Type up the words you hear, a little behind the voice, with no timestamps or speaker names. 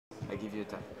I give you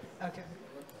time. Okay.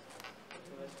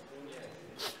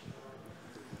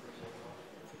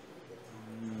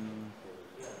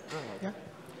 Go ahead. Yeah.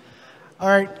 All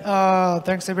right.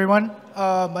 Thanks, everyone.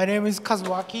 My name is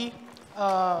Kazuaki.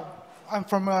 I'm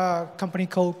from a company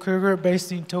called Kruger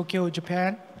based in Tokyo,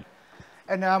 Japan.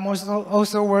 And I'm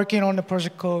also working on a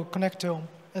project called Connectome.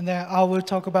 And then I will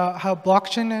talk about how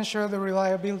blockchain ensures the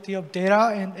reliability of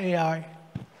data and AI.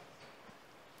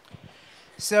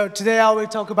 So today I will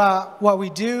talk about what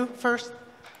we do first.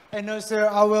 And also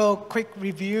I will quick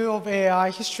review of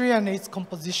AI history and its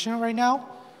composition right now.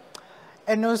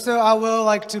 And also I will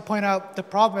like to point out the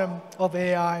problem of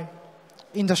AI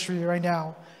industry right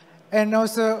now. And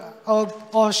also,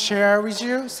 I'll share with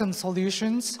you some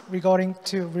solutions regarding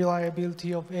to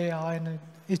reliability of AI and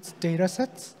its data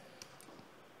sets.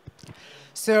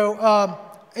 So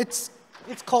it's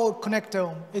called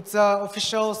Connectome. It's an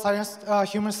official science,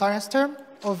 human science term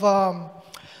of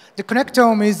the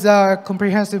connectome is a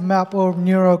comprehensive map of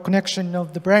neural connection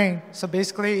of the brain. So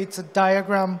basically, it's a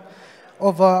diagram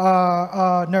of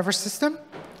a nervous system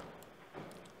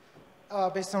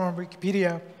based on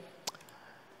Wikipedia.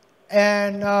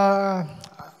 And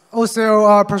also,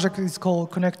 our project is called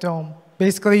Connectome.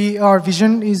 Basically, our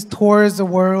vision is towards a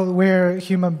world where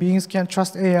human beings can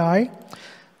trust AI.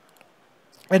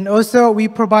 And also, we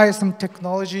provide some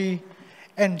technology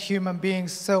and human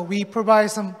beings. So we provide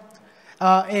some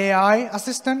AI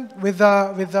assistant with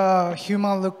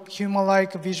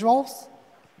human-like visuals.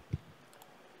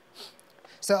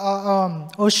 So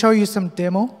I'll show you some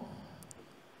demo.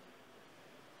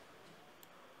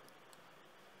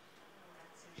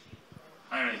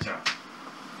 Hi, Rachel.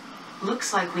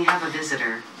 Looks like we have a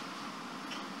visitor.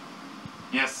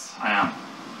 Yes, I am.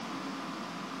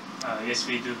 Yes,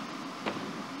 we do.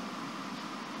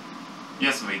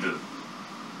 Yes, we do.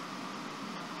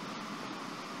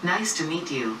 Nice to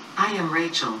meet you. I am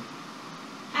Rachel.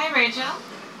 Hi, Rachel.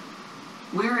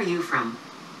 Where are you from?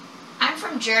 I'm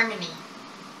from Germany.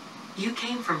 You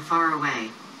came from far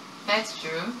away. That's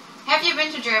true. Have you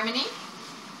been to Germany?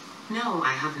 No,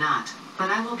 I have not,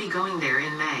 but I will be going there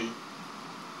in May.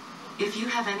 If you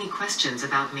have any questions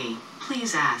about me,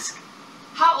 please ask.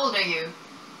 How old are you?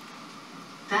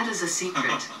 That is a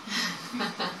secret.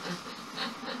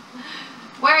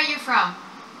 Where are you from?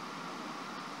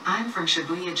 I'm from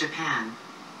Shibuya, Japan.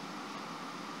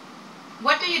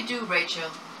 What do you do, Rachel?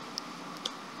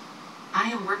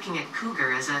 I am working at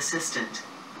Cougar as an assistant.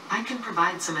 I can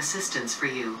provide some assistance for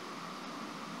you.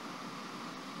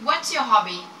 What's your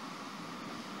hobby?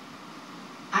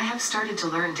 I have started to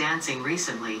learn dancing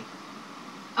recently.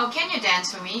 Oh, can you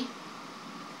dance for me?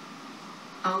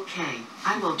 Okay,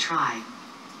 I will try.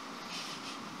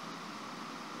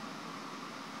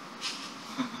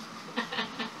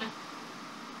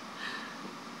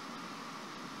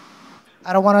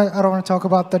 I don't want to talk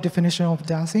about the definition of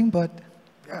dancing, but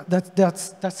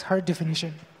that's her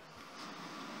definition.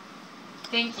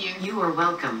 Thank you. You are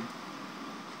welcome.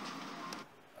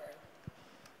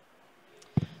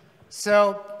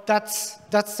 So that's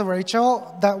the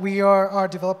Rachel that we are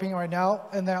developing right now,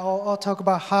 and then I'll talk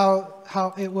about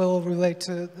how it will relate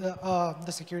to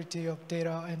the security of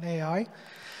data and AI.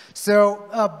 So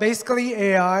basically,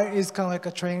 AI is kind of like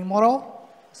a training model.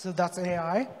 So that's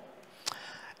AI.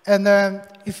 And then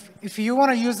if you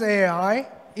want to use AI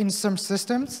in some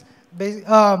systems,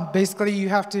 basically you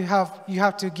have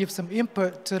to give some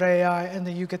input to the AI, and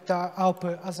then you get the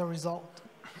output as a result.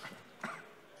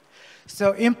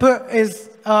 So input is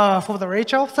for the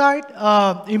Rachel side.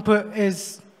 Input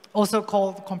is also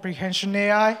called comprehension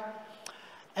AI,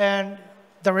 and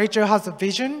the Rachel has a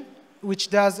vision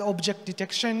which does object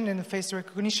detection and face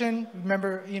recognition.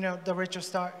 Remember, the Rachel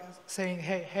start saying,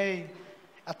 hey,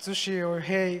 Atsushi, or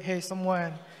hey,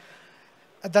 someone.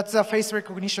 That's a face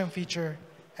recognition feature.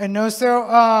 And also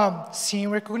scene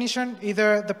recognition,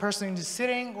 either the person is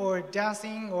sitting or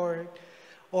dancing or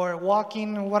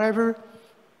walking or whatever.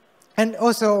 And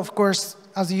also, of course,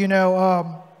 as you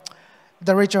know,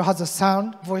 the Rachel has a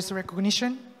sound, voice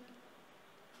recognition.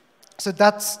 So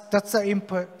that's the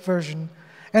input version.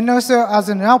 And also, as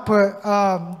an output,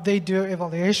 they do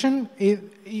evaluation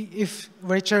if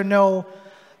Rachel know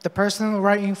the person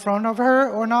right in front of her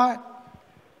or not.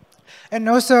 And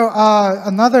also,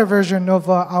 another version of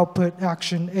output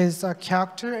action is a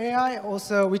character AI,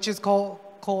 also, which is called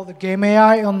the game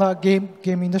AI on the game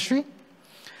industry.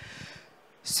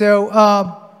 So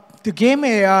the game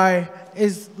AI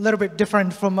is a little bit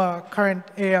different from a current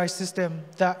AI system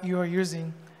that you are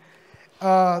using.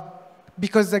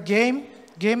 Because the game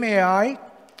AI,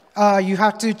 you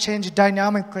have to change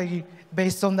dynamically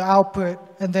based on the output,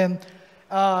 and then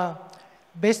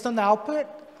based on the output,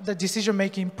 the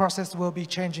decision-making process will be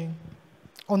changing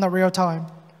on the real time.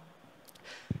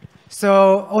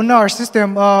 So on our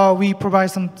system, we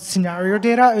provide some scenario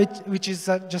data, which is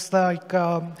just like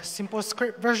simple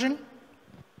script version,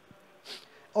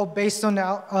 or based on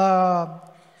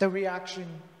the reaction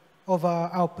of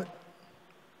output.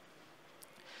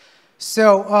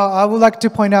 So I would like to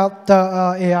point out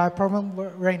the AI problem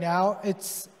right now.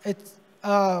 If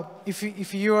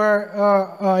you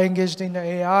are engaged in the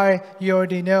AI, you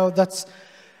already know that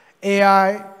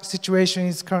AI situation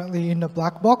is currently in the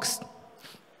black box.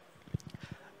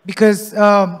 Because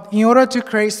in order to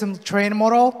create some train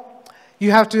model,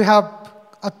 you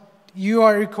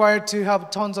are required to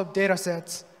have tons of data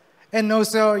sets. And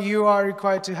also you are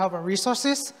required to have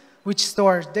resources which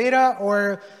stores data,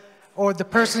 or the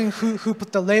person who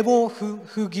put the label,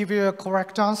 who give you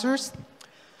correct answers.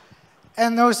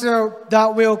 And also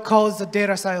that will cause the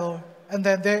data silo. And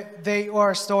then they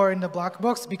are stored in the black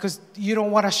box because you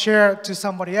don't want to share it to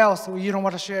somebody else, or you don't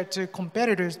want to share it to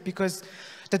competitors, because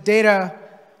the data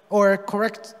or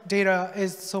correct data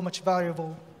is so much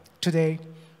valuable today.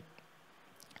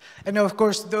 And of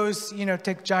course, those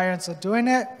tech giants are doing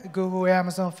it: Google,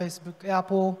 Amazon, Facebook,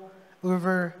 Apple,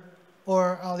 Uber,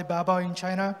 or Alibaba in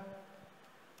China.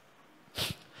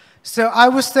 So I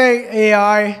would say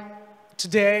AI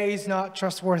today is not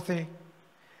trustworthy.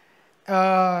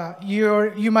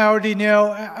 You might already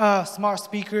know smart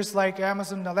speakers like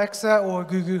Amazon Alexa or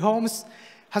Google Homes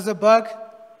has a bug.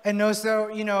 And also,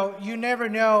 you never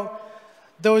know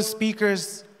those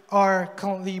speakers are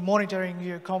currently monitoring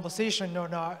your conversation or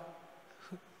not.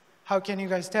 How can you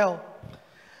guys tell?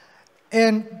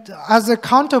 And as a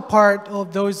counterpart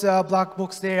of those black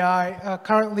box AI,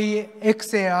 currently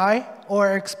XAI,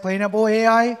 or explainable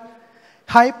AI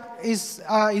hype, is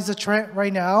a trend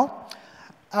right now.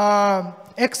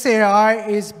 XAI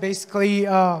is basically,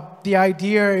 the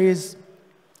idea is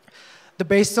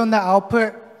based on the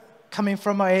output coming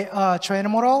from a trainer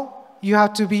model, he has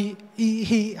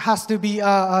to be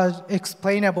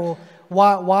explainable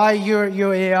why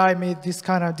your AI made this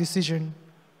kind of decision.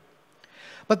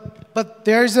 But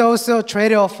there's also a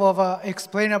trade-off of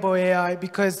explainable AI,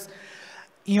 because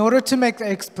in order to make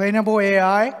the explainable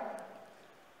AI,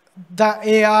 that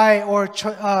AI or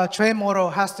train model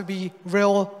has to be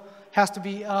real, has to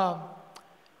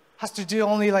do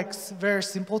only like very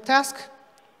simple task.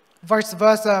 Vice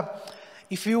versa,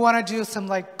 if you want to do some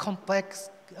like complex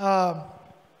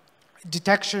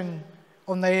detection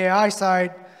on the AI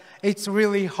side, it's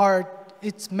really hard.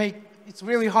 It's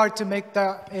really hard to make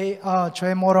the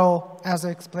train model as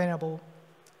explainable.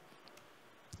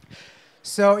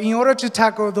 So in order to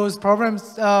tackle those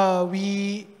problems,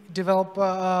 we developed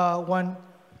one,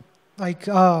 like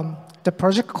the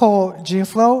project called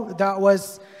GeneFlow that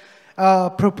was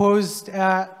proposed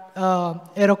at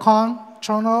EthCon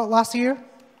Toronto last year.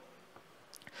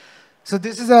 So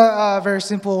this is a very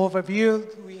simple overview.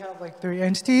 We have like 3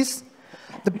 entities.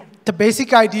 The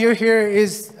basic idea here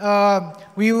is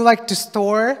we would like to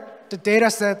store the data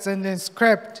sets in the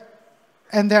script,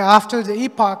 and then after the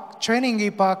epoch, training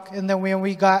epoch, and then when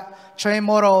we got train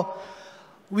model,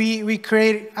 we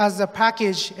create as a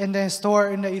package and then store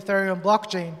in the Ethereum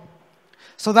blockchain,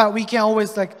 so that we can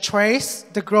always like trace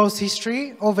the growth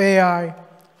history of AI.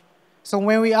 So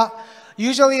when we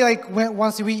usually like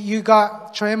once you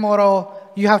got train model,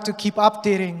 you have to keep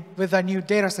updating with the new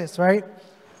data sets, right?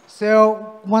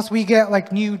 So once we get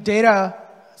like new data,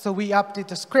 so we update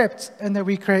the script, and then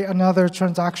we create another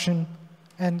transaction,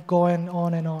 and going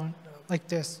on and on like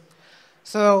this.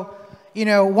 So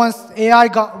once AI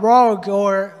got rogue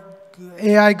or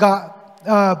AI got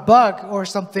bug or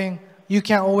something, you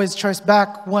can always trace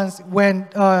back when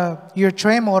your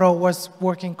train model was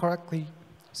working correctly.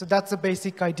 So that's the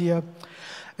basic idea.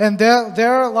 And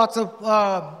there are lots of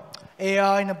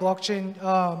AI in the blockchain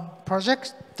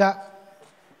projects that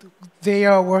they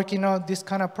are working on this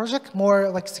kind of project, more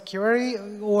like security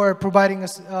or providing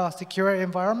a secure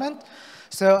environment.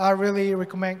 So I really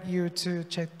recommend you to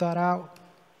check that out.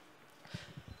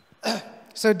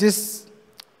 So this,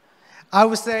 I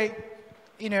would say,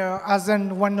 as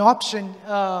in one option,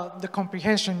 the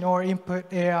comprehension or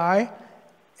input AI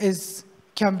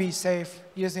can be safe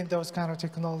using those kind of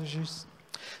technologies.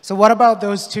 So what about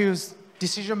those two,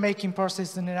 decision-making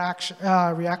process and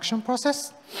reaction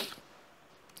process?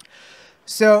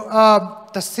 So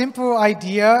the simple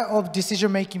idea of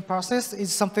decision-making process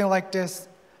is something like this.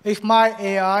 If my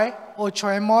AI or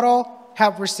train model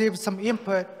have received some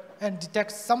input and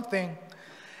detects something,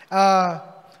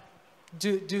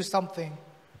 do something.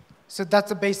 So that's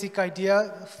a basic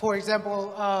idea. For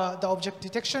example, the object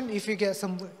detection, if you get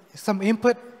some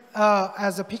input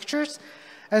as a pictures,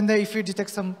 And then if you detect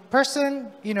some person,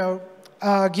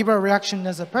 give a reaction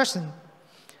as a person.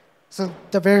 So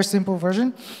the very simple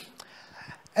version.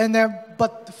 And then,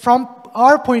 but from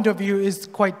our point of view, is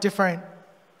quite different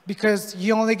because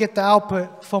you only get the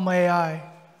output from AI,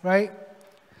 right?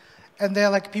 And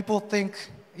then like people think,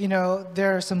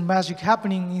 there's some magic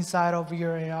happening inside of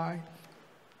your AI.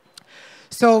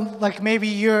 So like maybe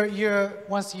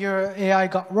once your AI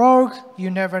got rogue,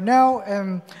 you never know,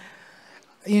 and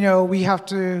we have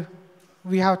to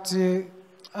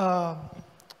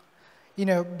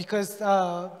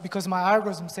because my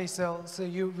algorithm say so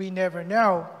we never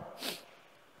know.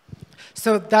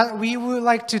 So that we would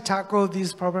like to tackle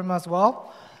this problem as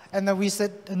well. And then we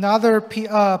set another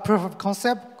proof of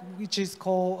concept, which is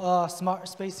called smart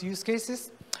space use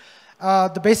cases.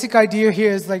 The basic idea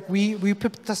here is like we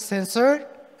put the sensor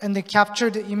and they capture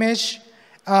the image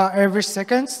every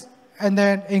second and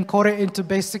then encode it into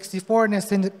base 64 and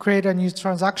then create a new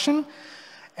transaction.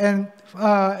 And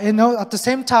at the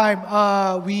same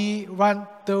time, we run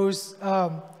those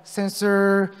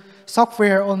sensor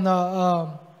software on the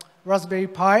Raspberry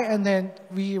Pi, and then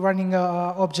we running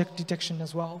object detection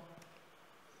as well.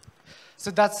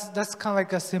 So that's kind of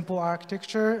like a simple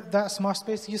architecture, that smart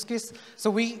space use case.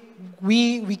 So we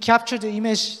capture the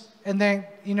image and then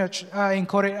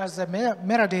encode it as a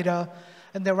metadata,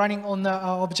 and then running on the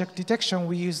object detection,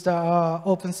 we use the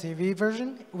OpenCV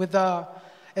version with the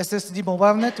SSD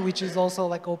mobile net, which is also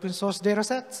like open source data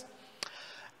sets.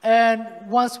 And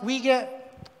once we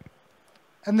get,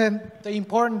 and then the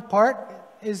important part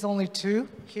is only two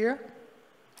here.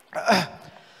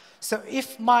 So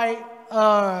if my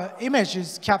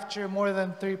images capture more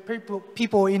than 3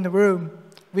 people in the room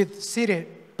with seated,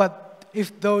 but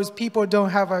if those people don't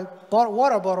have a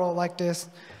water bottle like this,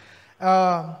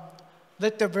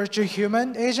 let the virtual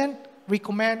human agent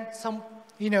recommend someone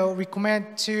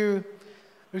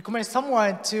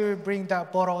to bring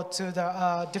that bottle to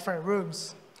the different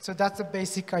rooms. So that's the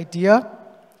basic idea.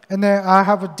 And then I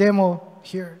have a demo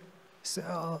here.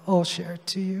 So I'll share it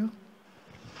to you.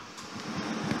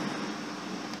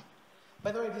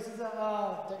 By the way, this is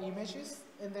the images,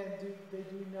 and then they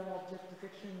do object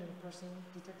detection and person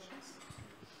detections.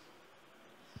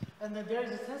 And then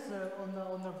there's a sensor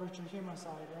on the virtual human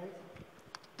side, right?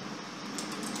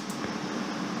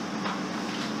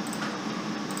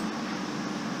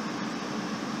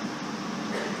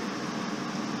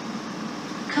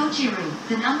 Kojiru,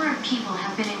 the number of people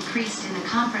have been increased in the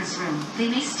conference room. They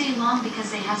may stay long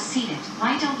because they have seated.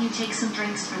 Why don't you take some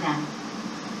drinks for them?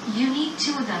 You need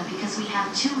 2 of them because we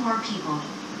have 2 more people.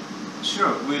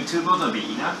 Sure, will 2 bottles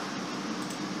be enough?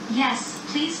 Yes,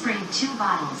 please bring 2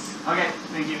 bottles. Okay,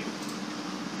 thank you.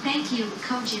 Thank you,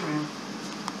 Kojiru.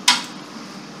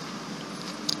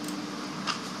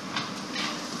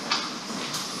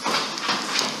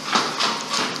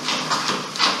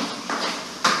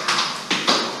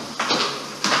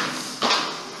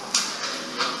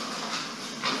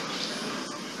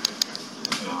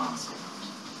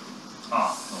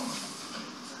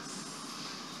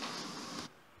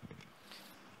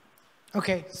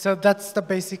 Okay, so that's the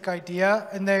basic idea,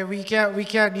 and then we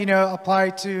can apply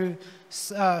to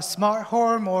smart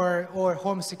home or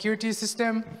home security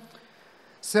system.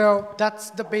 So that's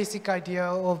the basic idea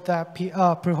of that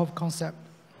proof of concept.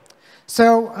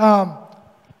 So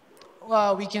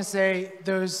we can say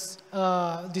those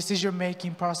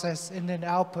decision-making process and then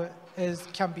output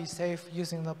can be safe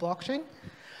using the blockchain,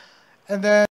 and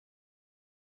then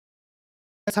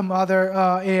some other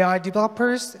AI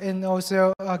developers and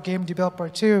also a game developer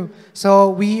too. So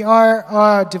we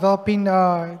are developing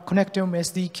Connectome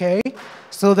SDK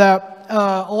so that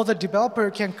all the developer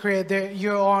can create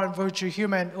your own virtual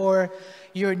human or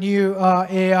your new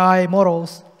AI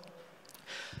models.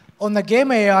 On the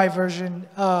game AI version,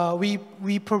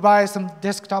 we provide some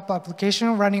desktop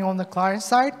application running on the client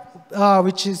side,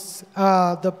 which is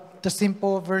the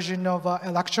simple version of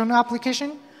Electron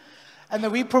application. And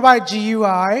then we provide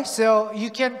GUI, so you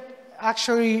can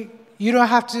actually, you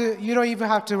don't even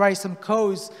have to write some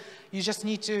codes. You just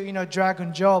need to, drag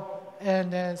and drop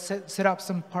and then set up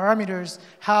some parameters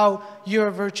how your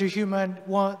virtual human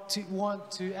want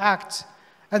to act,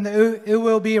 and it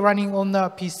will be running on the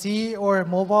PC or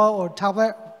mobile or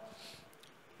tablet.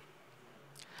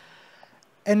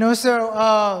 And also,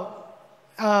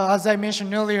 as I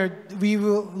mentioned earlier, we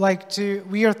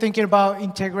are thinking about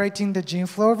integrating the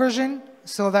GeneFlow version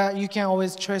so that you can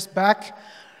always trace back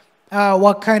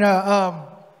what kind of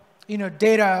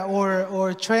data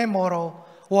or train model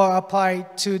will apply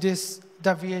to the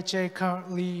VHA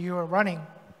currently you are running.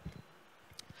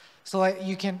 So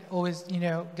you can always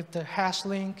get the hash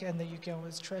link, and then you can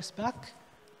always trace back.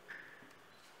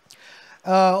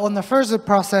 On the further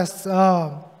process,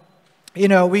 you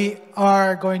know, we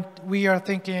are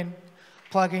thinking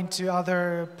plug into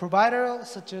other providers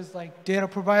such as like data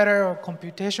provider or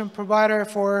computation provider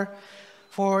for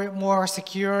more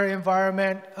secure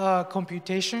environment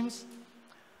computations.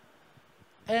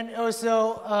 And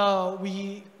also,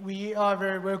 we are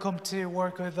very welcome to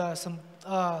work with some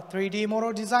 3D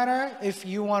model designer if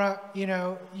you wanna, you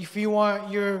know, if you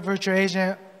want your virtual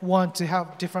agent to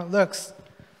have different looks.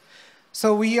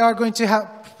 So we are going to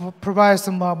provide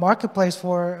some marketplace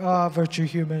for virtual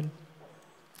human.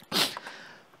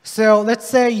 So let's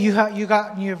say you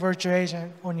got your virtual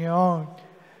agent on your own,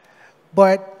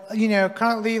 but you know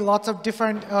currently lots of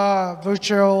different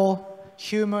virtual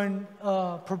human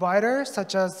providers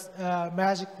such as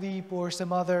Magic Leap or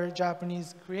some other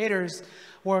Japanese creators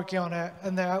working on it,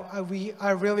 and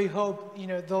I really hope you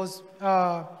know those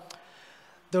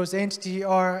entities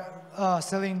are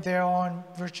selling their own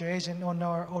virtual agent on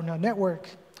our network.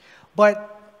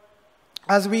 But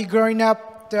as we growing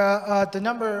up the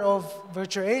number of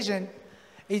virtual agent,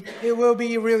 it will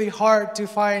be really hard to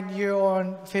find your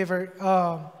own favorite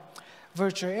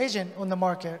virtual agent on the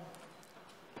market.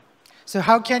 So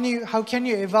how can you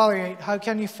evaluate? How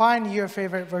can you find your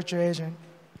favorite virtual agent?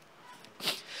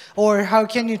 Or how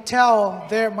can you tell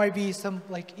there might be some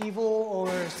like evil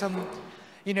or some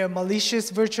malicious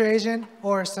virtual agent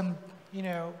or some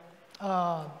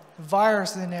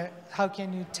virus in it? How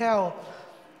can you tell?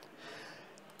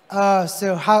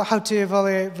 So how to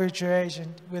evaluate virtual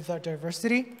agent with our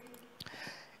diversity?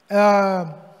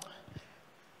 As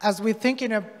we think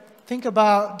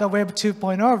about the Web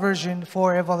 2.0 version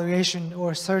for evaluation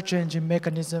or search engine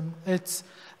mechanism,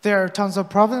 there are tons of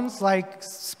problems like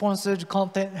sponsored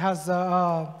content has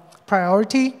a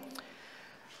priority,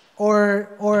 or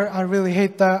I really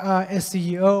hate the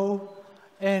SEO,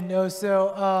 and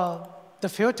also the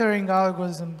filtering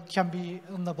algorithm can be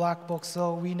on the black box,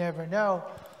 so we never know.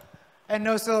 And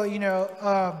also,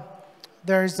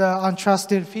 there's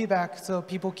untrusted feedback, so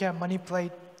people can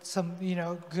manipulate some,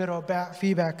 good or bad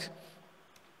feedback.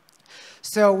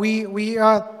 So we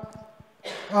are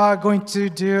going to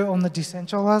do on the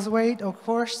decentralized way, of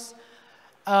course,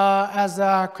 as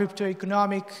a crypto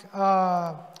economic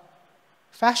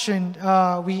fashion.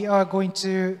 We are going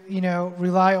to,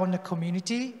 rely on the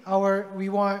community. We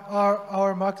want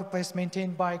our marketplace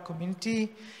maintained by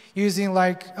community, using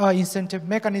like incentive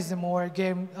mechanism or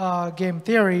game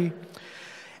theory.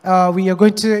 We are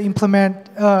going to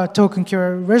implement token key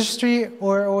registry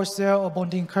or also a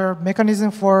bonding curve mechanism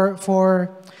for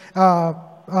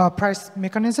price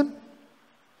mechanism.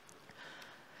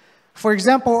 For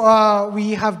example,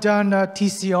 we have done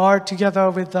TCR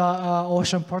together with the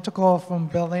Ocean Protocol from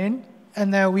Berlin,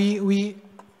 and then we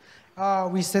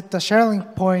set the sharing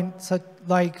point, so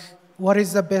like what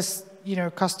is the best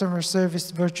customer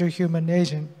service virtual human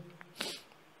agent.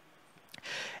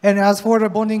 And as for the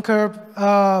bonding curve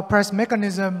price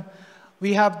mechanism,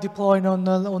 we have deployed on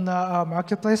the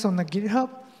marketplace on the GitHub.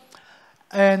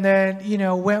 And then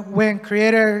when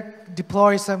creator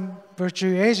deploys some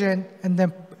virtual agent and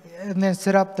then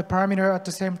set up the parameter at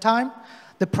the same time,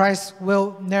 the price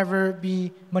will never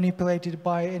be manipulated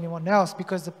by anyone else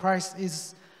because the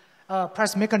price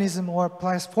mechanism or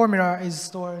price formula is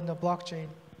stored in the blockchain.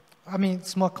 I mean,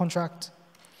 smart contract.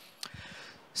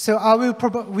 So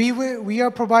we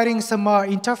are providing some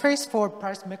interface for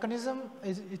price mechanism.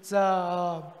 It's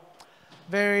a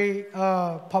very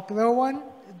popular one.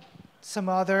 Some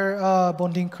other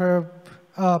bonding curve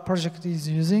project is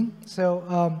using.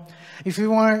 So if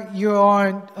you want your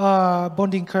own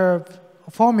bonding curve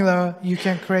formula, you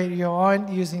can create your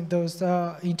own using those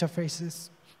interfaces.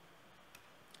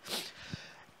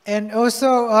 And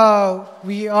also,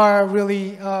 we are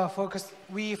really focused.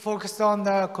 We focused on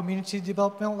the community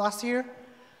development last year.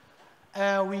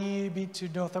 We been to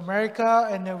North America,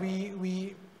 and then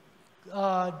we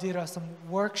did some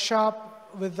workshop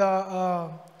with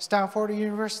Stanford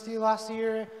University last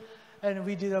year, and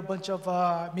we did a bunch of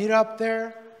meetup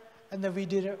there, and then we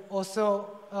did also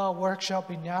a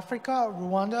workshop in Africa,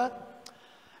 Rwanda,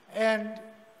 and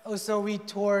also we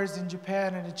toured in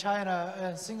Japan and in China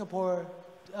and Singapore,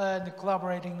 and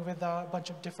collaborating with a bunch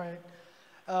of different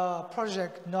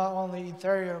projects, not only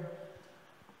Ethereum.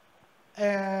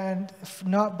 And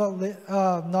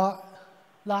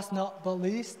last not but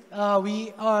least,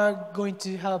 we are going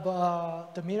to have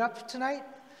the meetup tonight.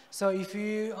 So if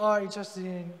you are interested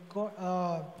in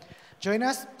join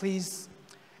us, please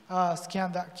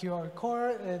scan that QR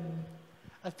code. And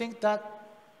I think that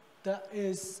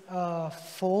is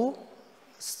full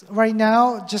right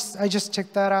now. I just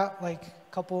checked that out like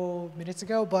couple minutes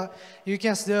ago, but you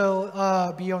can still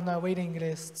be on the waiting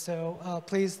list. So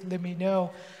please let me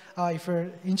know if you're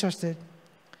interested.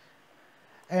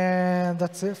 And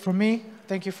that's it for me.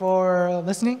 Thank you for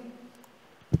listening.